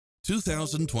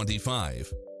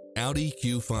2025 Audi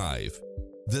Q5.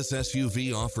 This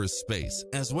SUV offers space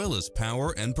as well as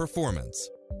power and performance.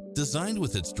 Designed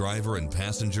with its driver and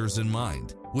passengers in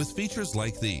mind, with features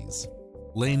like these: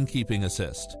 lane keeping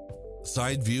assist,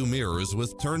 side view mirrors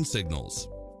with turn signals,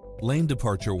 lane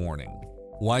departure warning,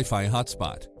 Wi-Fi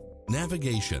hotspot,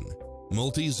 navigation,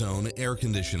 multi-zone air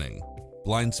conditioning,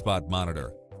 blind spot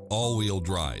monitor, all-wheel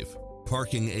drive,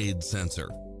 parking aid sensor,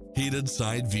 heated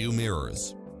side view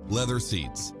mirrors, leather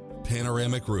seats,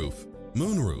 panoramic roof,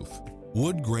 moonroof,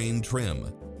 wood grain trim,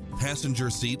 passenger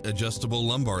seat adjustable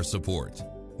lumbar support.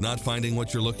 Not finding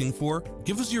what you're looking for?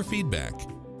 Give us your feedback.